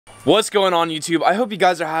What's going on, YouTube? I hope you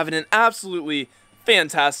guys are having an absolutely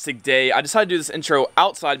fantastic day. I decided to do this intro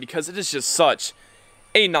outside because it is just such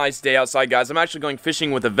a nice day outside, guys. I'm actually going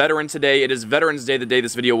fishing with a veteran today. It is Veterans Day, the day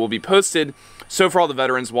this video will be posted. So for all the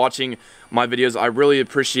veterans watching my videos, I really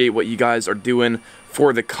appreciate what you guys are doing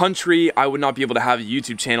for the country. I would not be able to have a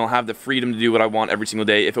YouTube channel, have the freedom to do what I want every single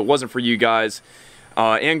day if it wasn't for you guys.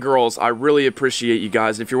 And girls, I really appreciate you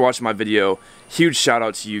guys. And if you're watching my video, huge shout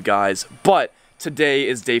out to you guys. But today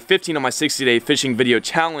is day 15 on my 60-day fishing video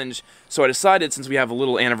challenge, so I decided, since we have a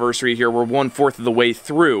little anniversary here, we're 1/4 of the way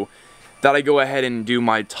through, that I go ahead and do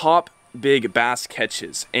my top big bass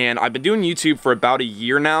catches. And I've been doing YouTube for about a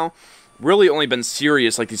year now, really only been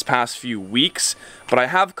serious like these past few weeks, but I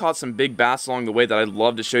have caught some big bass along the way that I'd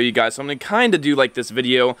love to show you guys, so I'm going to kind of do like this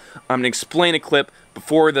video. I'm going to explain a clip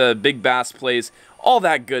before the big bass plays, all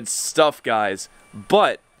that good stuff, guys.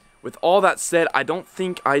 But with all that said, I don't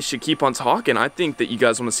think I should keep on talking. I think that you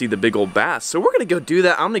guys want to see the big old bass. So we're going to go do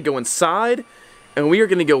that. I'm going to go inside, and we are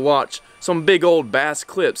going to go watch some big old bass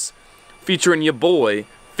clips featuring your boy,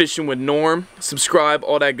 Fishing with Norm. Subscribe,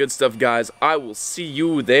 all that good stuff, guys. I will see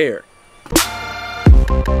you there.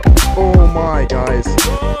 Oh my, guys.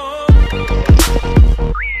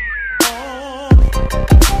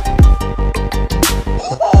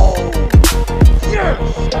 Oh,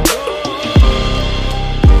 yes!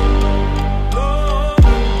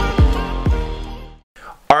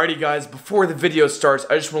 Alrighty, guys, before the video starts,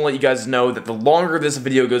 I just want to let you guys know that the longer this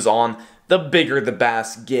video goes on, the bigger the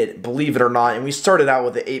bass get, believe it or not. And we started out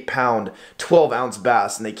with an 8-pound, 12-ounce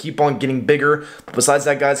bass, and they keep on getting bigger. But besides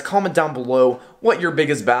that, guys, comment down below what your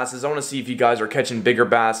biggest bass is. I want to see if you guys are catching bigger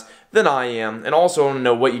bass than I am, and also I want to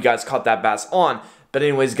know what you guys caught that bass on. But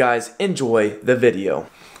anyways, guys, enjoy the video.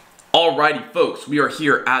 Alrighty, folks, we are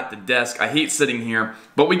here at the desk. I hate sitting here,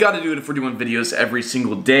 but we got to do it if we're doing videos every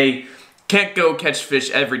single day. Can't go catch fish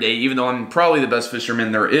every day, even though I'm probably the best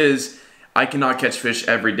fisherman there is. I cannot catch fish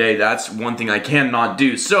every day. That's one thing I cannot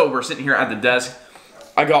do. So we're sitting here at the desk.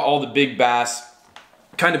 I got all the big bass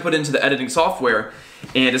kind of put into the editing software,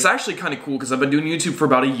 and it's actually kind of cool because I've been doing YouTube for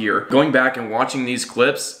about a year. Going back and watching these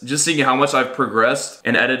clips, just seeing how much I've progressed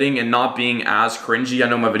in editing and not being as cringy. I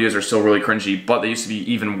know my videos are still really cringy, but they used to be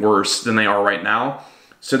even worse than they are right now.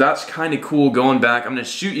 So that's kind of cool going back. I'm going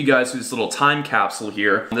to shoot you guys through this little time capsule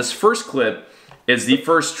here. This first clip is the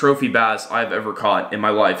first trophy bass I've ever caught in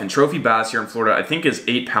my life. And trophy bass here in Florida, I think, is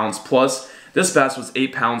 8 pounds plus. This bass was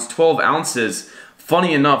 8 pounds, 12 ounces.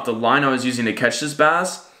 Funny enough, the line I was using to catch this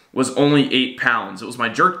bass was only 8 pounds. It was my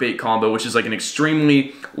jerkbait combo, which is like an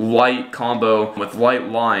extremely light combo with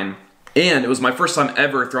light line. And it was my first time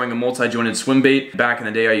ever throwing a multi-jointed swim bait. Back in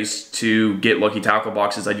the day, I used to get lucky tackle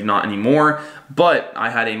boxes. I do not anymore, but I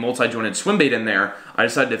had a multi-jointed swim bait in there. I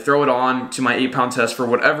decided to throw it on to my 8-pound test for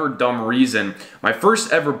whatever dumb reason. My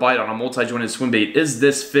first ever bite on a multi-jointed swim bait is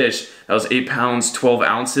this fish. That was 8 pounds, 12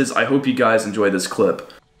 ounces. I hope you guys enjoy this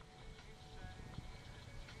clip.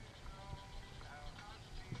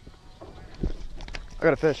 I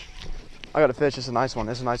got a fish. I got a fish. It's a nice one.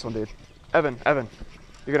 It's a nice one, dude. Evan.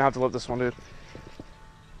 You're gonna have to love this one, dude.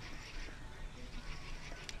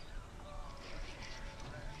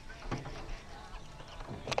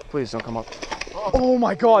 Please don't come up. Oh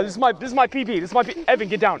my god, this is my PB. This is my PB. Evan,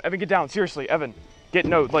 get down. Evan, get down. Seriously, Evan.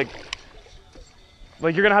 Like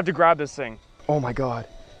you're gonna have to grab this thing. Oh my god.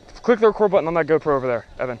 Click the record button on that GoPro over there,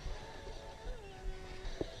 Evan.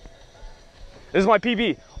 This is my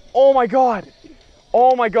PB. Oh my god.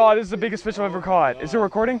 Oh my god, this is the biggest fish I've ever caught. Is it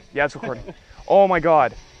recording? Yeah, it's recording. Oh my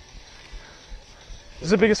god. This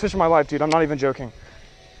is the biggest fish of my life, dude. I'm not even joking.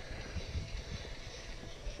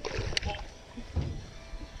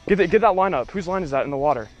 Get that line up. Whose line is that in the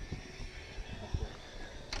water?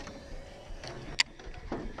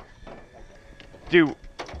 Dude.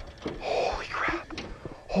 Holy crap.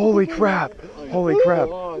 Holy crap. Holy crap.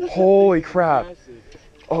 Holy crap.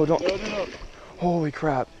 Oh, don't. Holy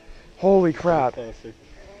crap. Holy crap.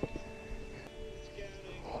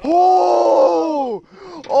 Oh!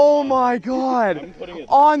 Oh my god!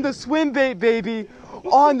 On the swim bait, baby!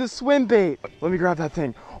 On the swim bait! Let me grab that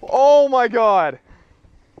thing. Oh my god!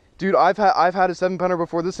 Dude, I've had a 7-pounder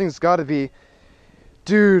before. This thing's gotta be.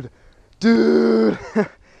 Dude!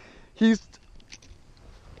 He's.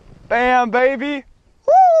 Bam, baby!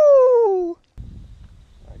 Woo!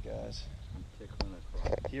 Alright, guys.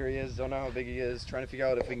 Here he is. Don't know how big he is. Trying to figure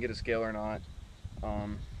out if we can get a scale or not.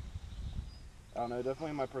 I don't know,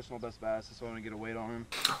 definitely my personal best bass, so I want to get a weight on him.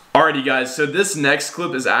 Alrighty, guys, so this next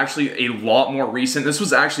clip is actually a lot more recent. This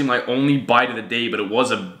was actually my only bite of the day, but it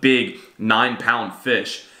was a big 9-pound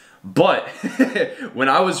fish. But when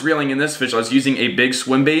I was reeling in this fish, I was using a big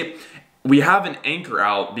swim bait, we have an anchor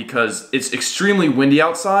out because it's extremely windy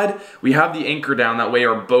outside. We have the anchor down, that way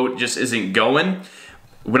our boat just isn't going.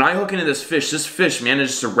 When I hook into this fish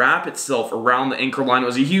manages to wrap itself around the anchor line. It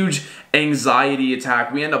was a huge anxiety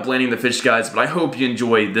attack. We end up landing the fish, guys, but I hope you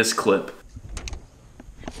enjoy this clip.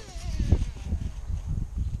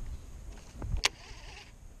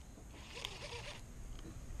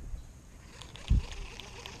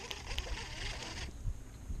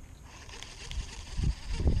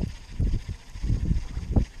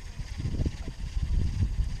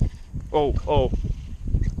 Oh, oh.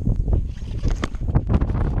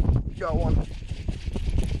 Got one.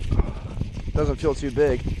 Doesn't feel too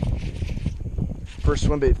big. First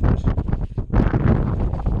swim bait fish.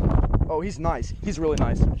 Oh, he's nice. He's really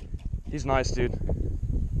nice. He's nice, dude.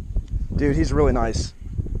 Dude, he's really nice.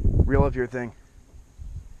 Reel up your thing.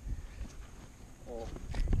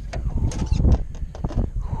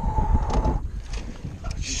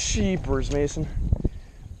 Sheepers, Mason.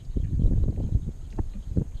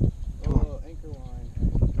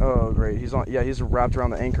 Oh, great. He's on. Yeah, he's wrapped around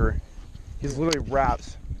the anchor. He's literally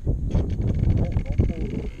wrapped.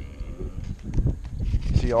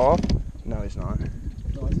 Is he off? No, he's not.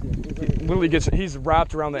 He literally gets. He's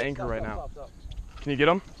wrapped around the anchor right now. Can you get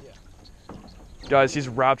him? Yeah. Guys, he's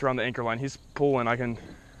wrapped around the anchor line. He's pulling. I can.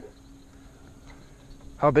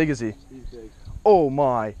 How big is he? He's big. Oh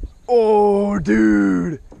my. Oh,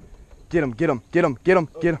 dude. Get him. Get him. Get him. Get him.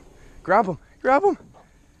 Get him. Grab him. Grab him.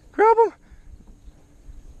 Grab him.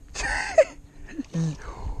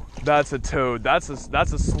 That's a toad. That's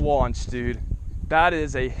a swanch, dude. That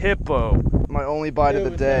is a hippo. My only bite of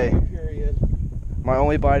the day. My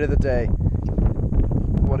only bite of the day.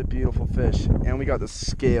 What a beautiful fish. And we got the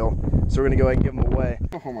scale. So we're gonna go ahead and give him away.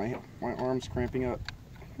 Oh, my arm's cramping up.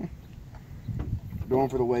 Going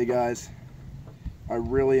for the weigh, guys. I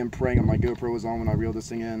really am praying that my GoPro was on when I reeled this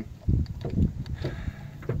thing in.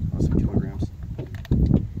 Some kilograms.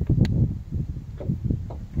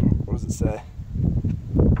 What does it say?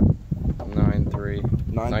 9.3.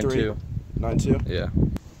 9.3. 9.2? Yeah.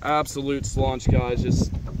 Absolute slanch, guys.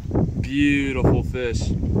 Just beautiful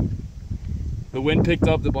fish. The wind picked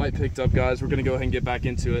up, the bite picked up, guys. We're gonna go ahead and get back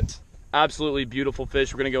into it. Absolutely beautiful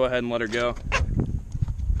fish. We're gonna go ahead and let her go.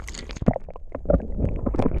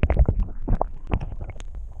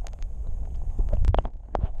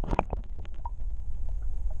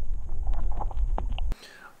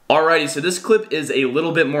 Alrighty, so this clip is a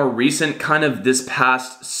little bit more recent, kind of this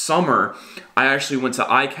past summer. I actually went to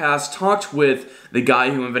ICAST, talked with the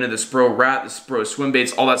guy who invented the Spro Rat, the Spro Swim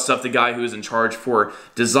Baits, all that stuff, the guy who was in charge for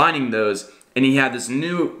designing those, and he had this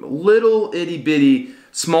new little itty bitty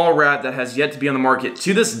small rat that has yet to be on the market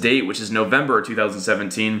to this date, which is November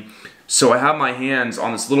 2017. So I have my hands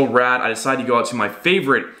on this little rat. I decided to go out to my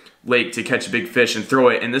favorite lake to catch a big fish and throw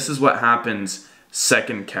it, and this is what happens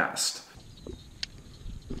second cast.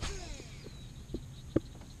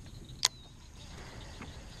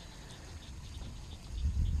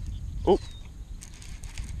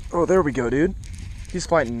 Oh, there we go, dude. He's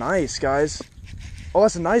fighting nice, guys. Oh,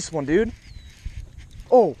 that's a nice one, dude.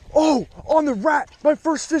 Oh, on the rat. My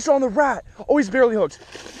first fish on the rat. Oh, he's barely hooked.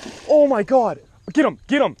 Oh my God. Get him,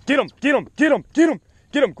 get him, get him, get him, get him, get him,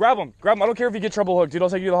 get him. Grab him, grab him. I don't care if you get treble hooked, dude. I'll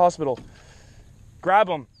take you to the hospital. Grab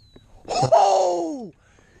him. Oh,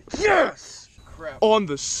 yes. Crap. On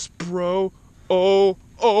the Spro. Oh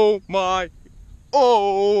my.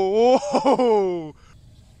 Oh.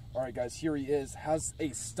 All right, guys, here he is. Has a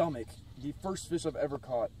stomach. The first fish I've ever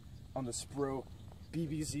caught on the Spro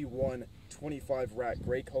BBZ1 25 rat,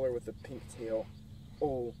 gray color with a pink tail.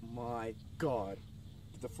 Oh my God.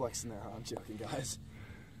 Get the flex in there, huh? I'm joking, guys.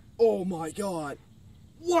 Oh my God.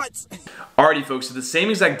 What? Alrighty, folks, so the same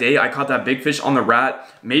exact day I caught that big fish on the rat,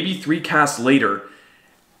 maybe 3 casts later,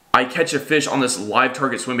 I catch a fish on this live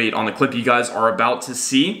target swim bait on the clip you guys are about to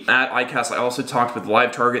see. At ICAST, I also talked with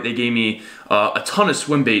Live Target. They gave me a ton of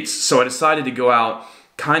swim baits, so I decided to go out,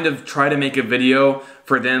 kind of try to make a video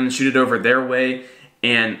for them, shoot it over their way,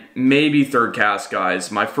 and maybe third cast,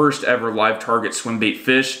 guys. My first ever live target swim bait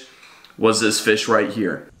fish was this fish right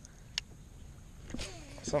here.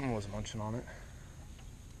 Something was munching on it.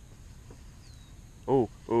 Oh.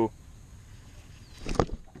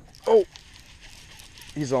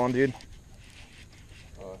 He's on, dude.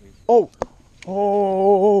 Oh.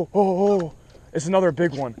 It's another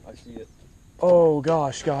big one. I see it. Oh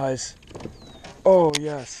gosh, guys. Oh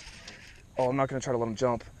yes. Oh, I'm not gonna try to let him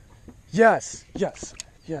jump. Yes.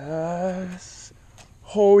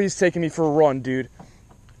 Oh, he's taking me for a run, dude.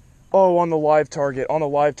 Oh, on the live target. Oh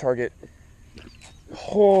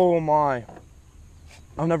my.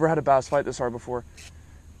 I've never had a bass fight this hard before.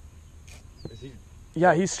 Is he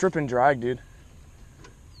Yeah, he's strip and drag, dude.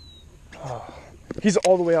 Oh, he's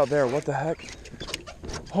all the way out there. What the heck?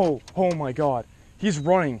 Oh my God. He's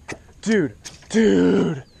running. Dude.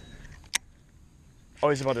 Oh,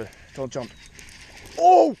 he's about to, don't jump.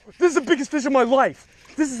 Oh, this is the biggest fish of my life.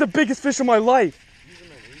 This is the biggest fish of my life.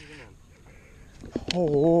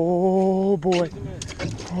 Oh boy.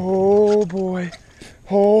 Oh boy.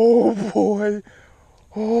 Oh boy.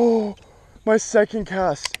 Oh, my second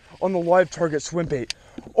cast on the live target swim bait.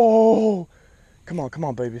 Oh, come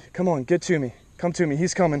on, baby. Come on, get to me. Come to me.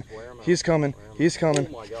 He's coming. He's coming. He's coming.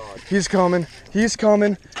 Oh my God. He's coming. He's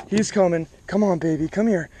coming. He's coming. Come on, baby. Come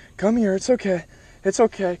here. Come here. It's okay. It's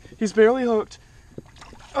okay. He's barely hooked.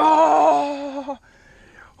 Oh!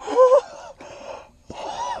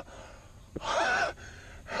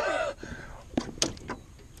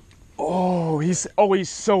 Oh, he's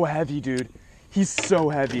so heavy, dude. He's so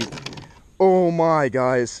heavy. Oh my,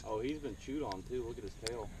 guys. Oh, he's been chewed on too. Look at his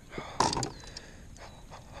tail.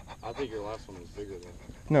 I think your last one was bigger though.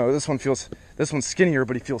 No, this one's skinnier,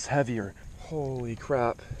 but he feels heavier. Holy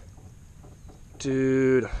crap.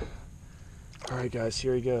 Dude. All right, guys,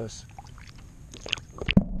 here he goes.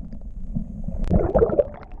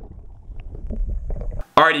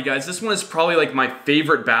 Alrighty guys, this one is probably like my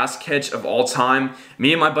favorite bass catch of all time.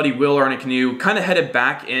 Me and my buddy Will are in a canoe, kind of headed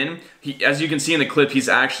back in. As you can see in the clip, he's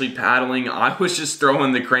actually paddling. I was just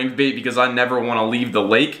throwing the crankbait because I never want to leave the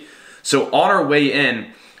lake. So on our way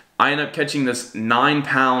in, I ended up catching this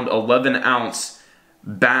 9-pound, 11-ounce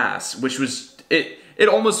bass, which was, it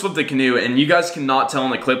almost flipped the canoe, and you guys cannot tell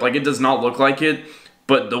in the clip, like it does not look like it,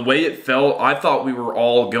 but the way it felt, I thought we were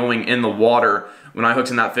all going in the water when I hooked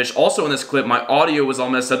in that fish. Also in this clip, my audio was all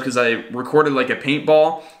messed up because I recorded like a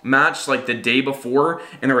paintball match like the day before,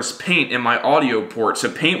 and there was paint in my audio port,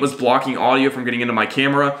 so paint was blocking audio from getting into my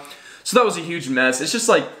camera. So that was a huge mess. It's just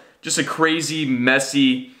like, just a crazy,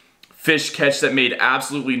 messy fish catch that made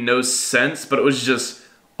absolutely no sense, but it was just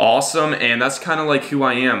awesome, and that's kind of like who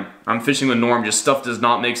I am. I'm fishing with Norm, just stuff does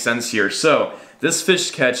not make sense here. So this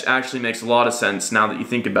fish catch actually makes a lot of sense now that you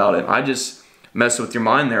think about it. I just mess with your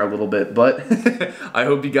mind there a little bit, but I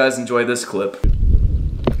hope you guys enjoy this clip.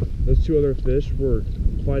 Those two other fish were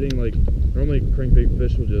fighting like, normally crankbait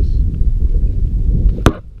fish will just,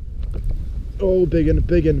 oh, biggin,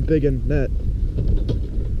 net.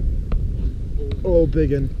 Oh,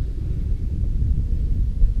 biggin.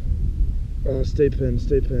 Oh, stay pinned.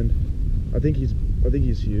 I think he's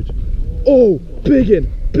huge. Oh, biggin.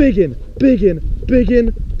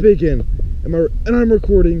 And I'm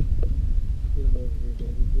recording.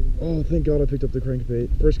 Oh, thank God I picked up the crankbait.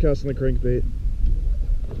 First cast on the crankbait.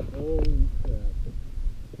 Holy crap.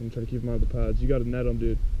 I'm trying to keep him out of the pads. You gotta net him,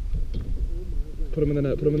 dude. Put him in the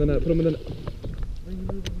net,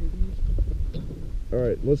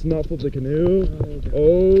 Alright, let's not flip the canoe.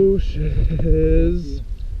 Oh, shiz.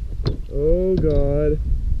 Oh, God.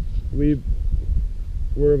 We're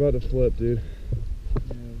about to flip, dude.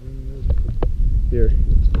 Here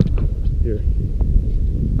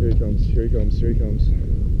he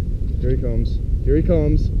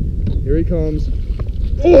comes.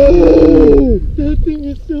 Oh! That thing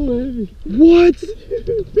is so heavy. What?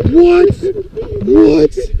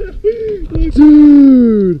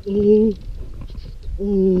 Dude!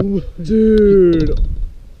 Oh. Dude!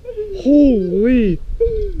 Holy!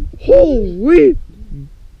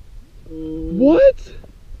 What?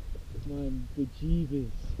 My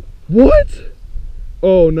bejeebus. What?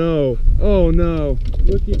 Oh no.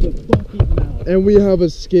 Look at the fucking mouth. And we have a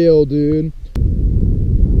scale, dude.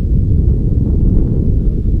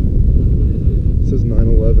 It says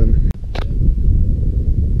 911.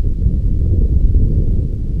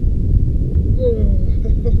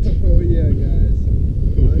 Oh yeah, guys.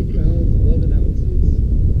 9 pounds, 11 ounces.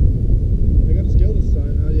 I got a scale this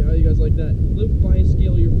time. How you guys like that? Look, by a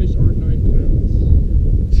scale, your fish aren't 9 pounds.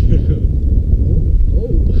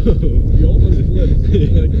 You almost flipped.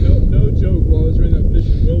 Like, no joke. While I was running that fish,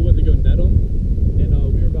 Will went to go net him, and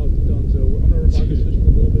we were about done. So I'm gonna revive this fish for a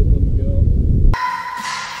little bit and let him go.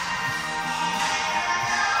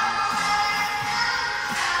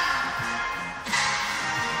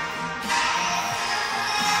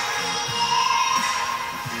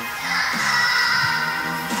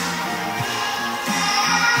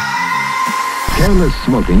 Careless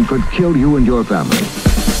smoking could kill you and your family.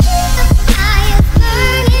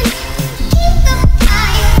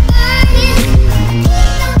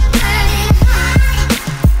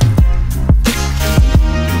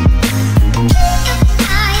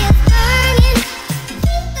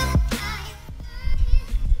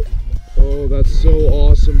 Oh, that's so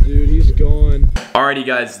awesome, dude. He's gone. Alrighty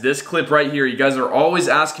guys, this clip right here, you guys are always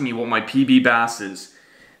asking me what my PB bass is.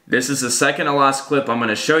 This is the second to last clip I'm going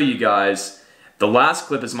to show you guys. The last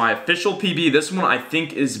clip is my official PB. This one I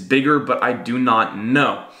think is bigger, but I do not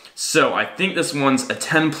know. So I think this one's a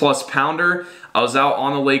 10+ pounder. I was out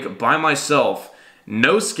on the lake by myself,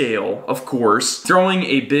 no scale, of course, throwing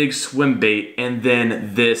a big swim bait, and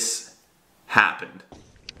then this happened.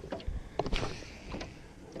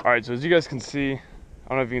 Alright, so as you guys can see, I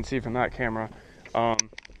don't know if you can see from that camera,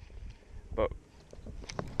 but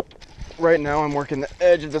right now I'm working the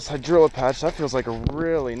edge of this hydrilla patch. That feels like a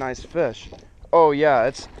really nice fish. Oh yeah,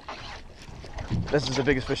 this is the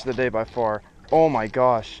biggest fish of the day by far. Oh my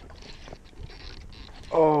gosh.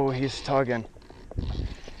 Oh, he's tugging.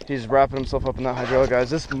 He's wrapping himself up in that hydrilla, guys.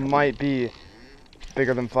 This might be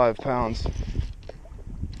bigger than 5 pounds.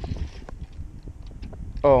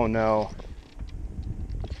 Oh no.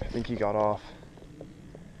 I think he got off.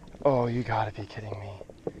 Oh, you gotta be kidding me.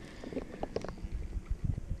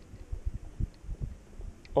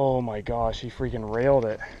 Oh my gosh, he freaking railed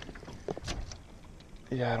it.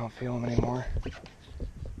 Yeah, I don't feel him anymore.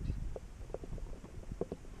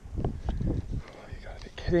 Oh, you gotta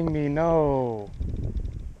be kidding me, no.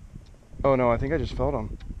 Oh no, I think I just felt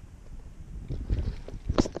him.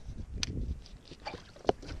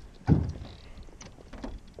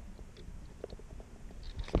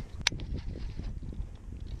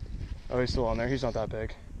 Oh, he's still on there. He's not that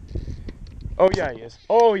big. Oh yeah, he is.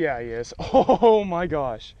 Oh yeah, he is. Oh my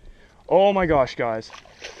gosh. Oh my gosh, guys.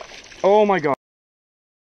 Oh my gosh.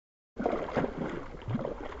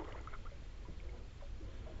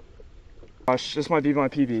 Gosh, this might be my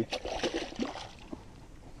PB.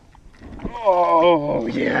 Oh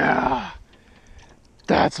yeah.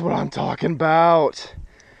 That's what I'm talking about.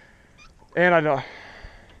 And I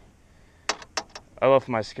left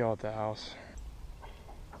my scale at the house.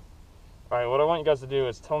 Alright, what I want you guys to do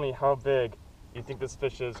is tell me how big you think this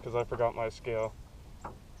fish is, because I forgot my scale.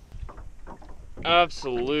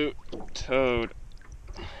 Absolute toad.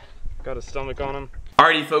 Got a stomach on him.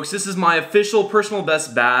 Alrighty folks, this is my official personal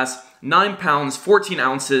best bass, 9 pounds, 14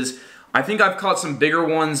 ounces. I think I've caught some bigger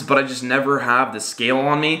ones, but I just never have the scale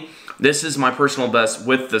on me. This is my personal best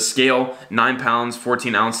with the scale, 9 pounds,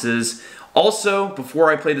 14 ounces. Also, before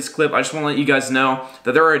I play this clip, I just want to let you guys know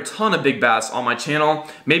that there are a ton of big bass on my channel.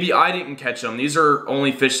 Maybe I didn't catch them. These are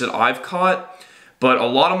only fish that I've caught, but a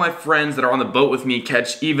lot of my friends that are on the boat with me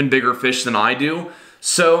catch even bigger fish than I do.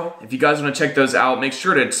 So, if you guys want to check those out, make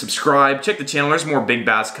sure to subscribe, check the channel. There's more big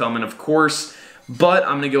bass coming, of course. But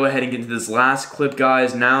I'm going to go ahead and get into this last clip,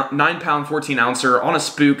 guys. Now, 9 pound, 14 ouncer on a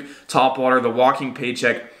spook, topwater, the walking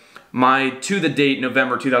paycheck. My to the date,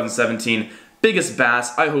 November 2017, biggest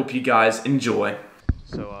bass. I hope you guys enjoy.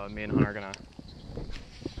 So me and Hunter are gonna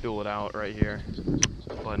duel it out right here.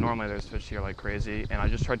 But normally there's fish here like crazy, and I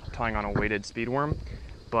just tried tying on a weighted speed worm,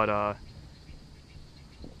 but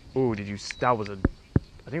ooh, I think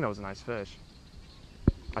that was a nice fish.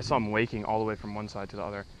 I saw him waking all the way from one side to the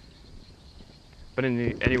other. But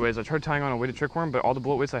anyways, I tried tying on a weighted trick worm, but all the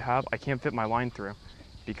bullet weights I have, I can't fit my line through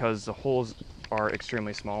because the holes are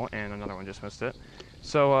extremely small, and another one just missed it.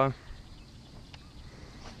 So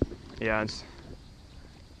yeah, it's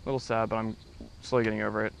a little sad, but I'm slowly getting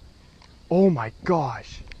over it. Oh my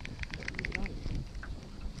gosh.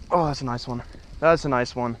 Oh, that's a nice one. That's a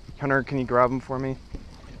nice one. Hunter, can you grab him for me?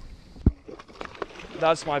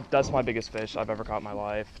 That's my biggest fish I've ever caught in my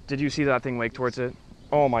life. Did you see that thing wake towards it?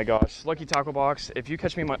 Oh my gosh. Lucky tackle box. If you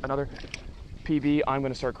catch me another PB, I'm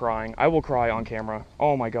gonna start crying. I will cry on camera.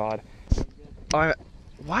 Oh my god.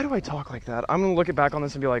 Why do I talk like that? I'm gonna look back on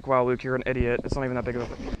this and be like, wow, Luke, you're an idiot. It's not even that big of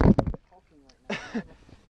a...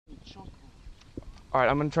 Alright,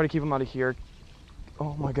 I'm gonna try to keep him out of here.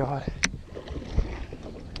 Oh my god.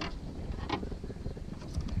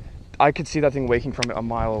 I could see that thing waking from a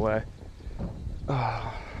mile away.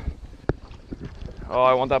 Oh,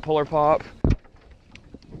 I want that puller pop.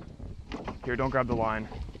 Here, don't grab the line.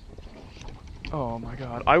 Oh my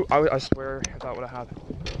god. I swear if that would have happened.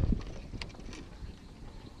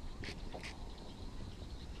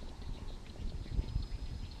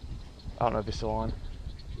 I don't know if he's still on.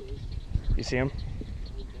 You see him?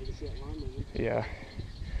 Yeah.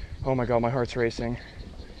 Oh my god, my heart's racing.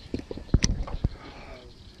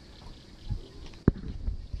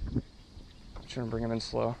 I'm trying to bring him in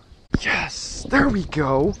slow. Yes! There we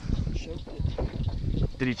go!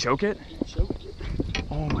 Did he choke it?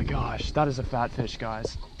 Oh my gosh, that is a fat fish,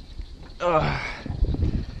 guys. Ugh.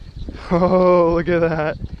 Oh, look at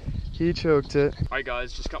that. He choked it. Alright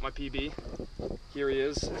guys, just got my PB. Here he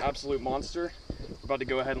is, absolute monster. We're about to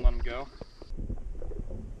go ahead and let him go.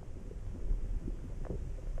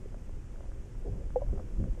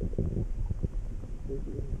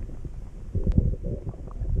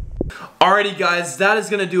 Alrighty guys, that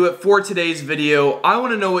is going to do it for today's video. I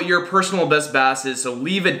want to know what your personal best bass is, so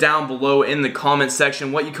leave it down below in the comment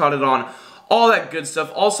section, what you caught it on, all that good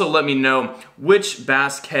stuff. Also let me know which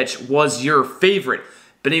bass catch was your favorite.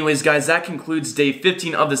 But anyways guys, that concludes day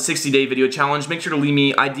 15 of the 60-day video challenge. Make sure to leave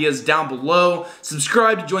me ideas down below,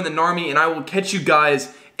 subscribe to join the Narmy, and I will catch you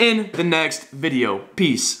guys in the next video.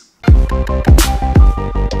 Peace.